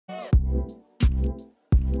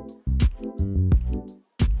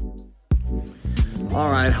All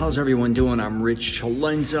right, how's everyone doing? I'm Rich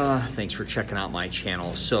CELENZA. Thanks for checking out my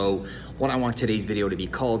channel. So what I want today's video to be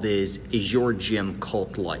called is your gym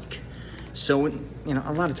cult-like? So,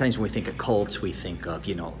 a lot of times when we think of cults, we think of,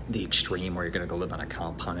 the extreme where you're gonna go live on a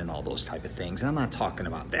compound and all those type of things. And I'm not talking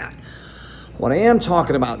about that. What I am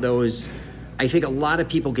talking about though is, I think a lot of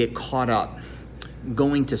people get caught up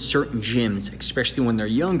going to certain gyms, especially when they're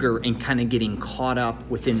younger, and kind of getting caught up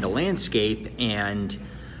within the landscape and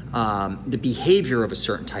the behavior of a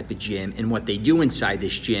certain type of gym and what they do inside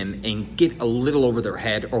this gym, and get a little over their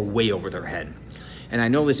head or way over their head. And I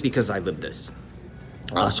know this because I lived this.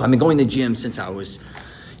 So I've been going to the gym since I was,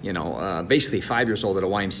 basically 5 years old at a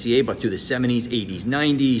YMCA, but through the 70s, 80s,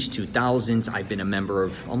 90s, 2000s, I've been a member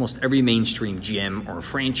of almost every mainstream gym or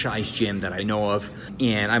franchise gym that I know of.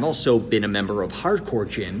 And I've also been a member of hardcore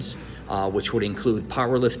gyms, which would include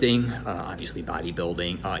powerlifting, obviously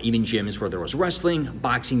bodybuilding, even gyms where there was wrestling,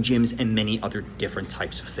 boxing gyms, and many other different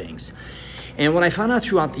types of things. And what I found out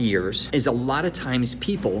throughout the years is a lot of times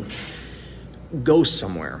people go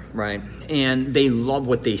somewhere, right? And they love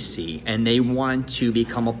what they see and they want to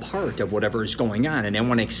become a part of whatever is going on, and they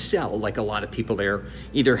want to excel like a lot of people there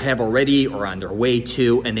either have already or on their way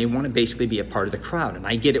to, and they want to basically be a part of the crowd. And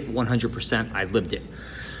I get it 100%, I lived it.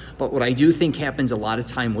 But what I do think happens a lot of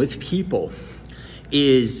time with people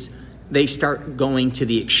is they start going to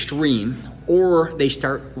the extreme, or they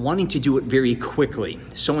start wanting to do it very quickly.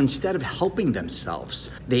 So instead of helping themselves,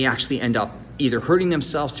 they actually end up either hurting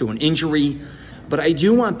themselves through an injury. But I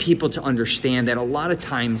do want people to understand that a lot of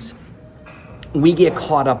times we get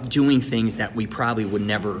caught up doing things that we probably would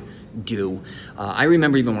never do. I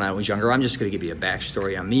remember even when I was younger, I'm just gonna give you a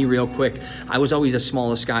backstory on me real quick. I was always the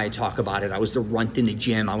smallest guy. I talk about it. I was the runt in the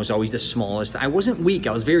gym. I was always the smallest. I wasn't weak.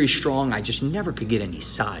 I was very strong. I just never could get any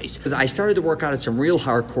size. Because I started to work out at some real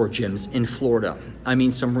hardcore gyms in Florida. I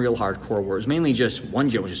mean, some real hardcore where it was mainly just one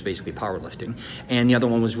gym was just basically powerlifting, and the other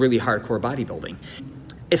one was really hardcore bodybuilding.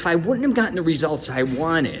 If I wouldn't have gotten the results I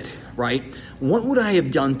wanted, right, what would I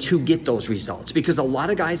have done to get those results? Because a lot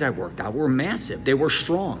of guys I worked out were massive, they were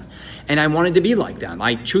strong, and I wanted to be like them.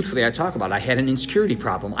 Truthfully, I talk about it, I had an insecurity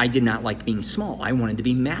problem. I did not like being small. I wanted to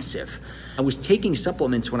be massive. I was taking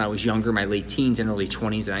supplements when I was younger, my late teens and early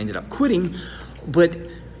 20s, and I ended up quitting. But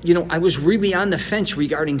I was really on the fence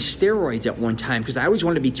regarding steroids at one time because I always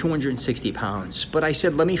wanted to be 260 pounds. But I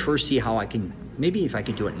said, let me first see how I can, maybe if I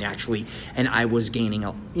could do it naturally. And I was gaining,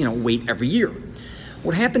 weight every year.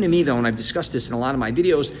 What happened to me though, and I've discussed this in a lot of my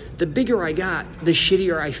videos, the bigger I got, the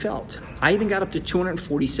shittier I felt. I even got up to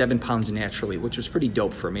 247 pounds naturally, which was pretty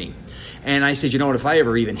dope for me. And I said, what, if I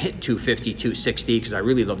ever even hit 250, 260, because I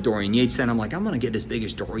really love Dorian Yates, then I'm like, I'm gonna get as big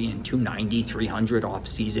as Dorian, 290, 300 off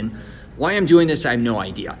season. Why I'm doing this, I have no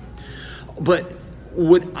idea. But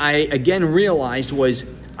what I again realized was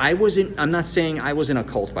I'm not saying I was in a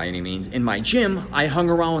cult by any means. In my gym, I hung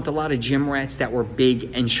around with a lot of gym rats that were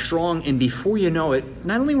big and strong, and before you know it,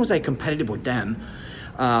 not only was I competitive with them,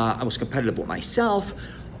 I was competitive with myself,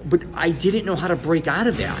 but I didn't know how to break out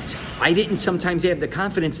of that. I didn't sometimes have the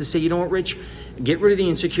confidence to say, what, Rich, get rid of the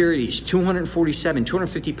insecurities. 247,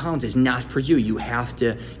 250 pounds is not for you. You have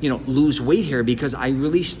to, lose weight here, because I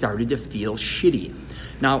really started to feel shitty.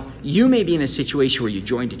 Now, you may be in a situation where you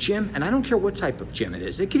joined a gym, and I don't care what type of gym it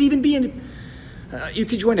is. It could even be you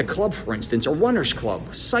could join a club, for instance, a runner's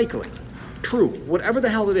club, cycling, crew, whatever the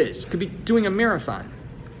hell it is. It could be doing a marathon,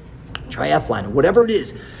 triathlon, whatever it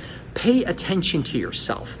is. Pay attention to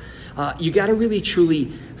yourself. You gotta really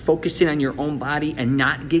truly focus in on your own body and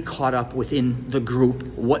not get caught up within the group,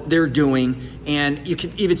 what they're doing. And you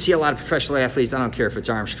can even see a lot of professional athletes, I don't care if it's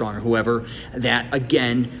Armstrong or whoever, that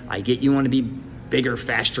again, I get you want to be bigger,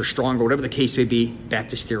 faster, stronger, whatever the case may be, back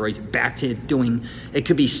to steroids, back to doing, it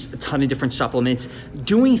could be a ton of different supplements,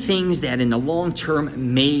 doing things that in the long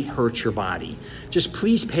term may hurt your body. Just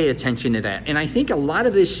please pay attention to that. And I think a lot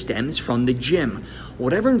of this stems from the gym.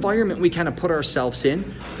 Whatever environment we kind of put ourselves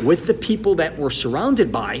in, with the people that we're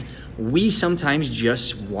surrounded by, we sometimes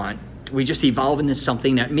just evolve into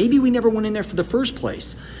something that maybe we never went in there for the first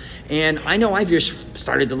place. And I know I've just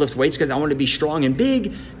started to lift weights because I want to be strong and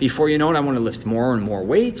big. Before you know it, I want to lift more and more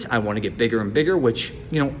weights. I want to get bigger and bigger, which,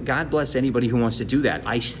 God bless anybody who wants to do that.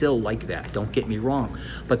 I still like that, don't get me wrong.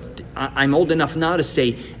 But I'm old enough now to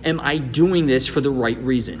say, am I doing this for the right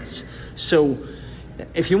reasons? So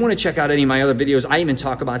if you want to check out any of my other videos, I even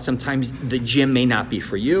talk about sometimes the gym may not be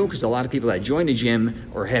for you, because a lot of people that join a gym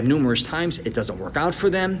or have numerous times, it doesn't work out for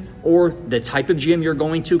them, or the type of gym you're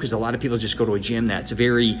going to, because a lot of people just go to a gym that's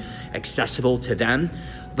very accessible to them.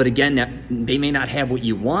 But again, that they may not have what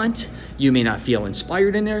you want. You may not feel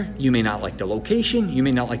inspired in there. You may not like the location. You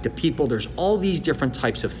may not like the people. There's all these different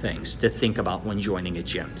types of things to think about when joining a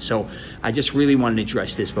gym. So I just really wanted to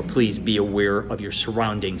address this, but please be aware of your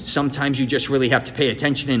surroundings. Sometimes you just really have to pay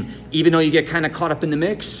attention, and even though you get kind of caught up in the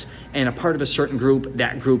mix and a part of a certain group,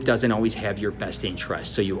 that group doesn't always have your best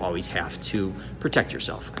interest. So you always have to protect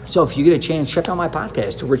yourself. So if you get a chance, check out my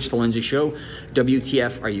podcast, The Rich CELENZA Show.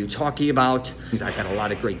 WTF are you talking about? I've had a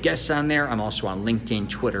lot of great guests on there. I'm also on LinkedIn,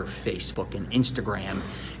 Twitter, Facebook, and Instagram.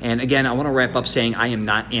 And again, I want to wrap up saying I am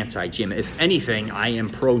not anti-gym. If anything, I am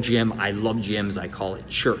pro-gym. I love gyms. I call it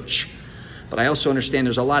church. But I also understand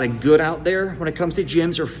there's a lot of good out there when it comes to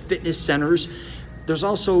gyms or fitness centers. There's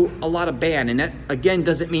also a lot of bad, and that again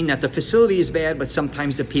doesn't mean that the facility is bad, but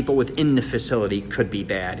sometimes the people within the facility could be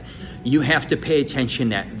bad. You have to pay attention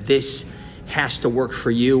that this has to work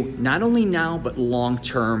for you, not only now, but long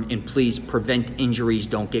term, and please prevent injuries.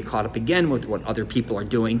 Don't get caught up again with what other people are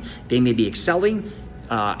doing. They may be excelling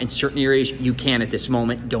in certain areas. You can at this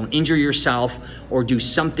moment. Don't injure yourself or do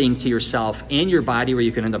something to yourself and your body where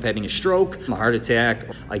you can end up having a stroke, a heart attack.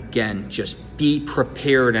 Again, just be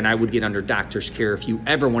prepared, and I would get under doctor's care if you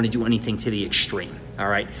ever want to do anything to the extreme. All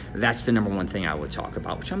right, that's the number one thing I would talk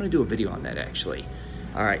about, which I'm going to do a video on that actually.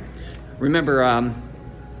 All right, remember,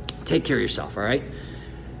 take care of yourself. All right,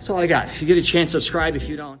 that's all I got. If you get a chance, subscribe. If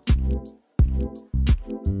you don't.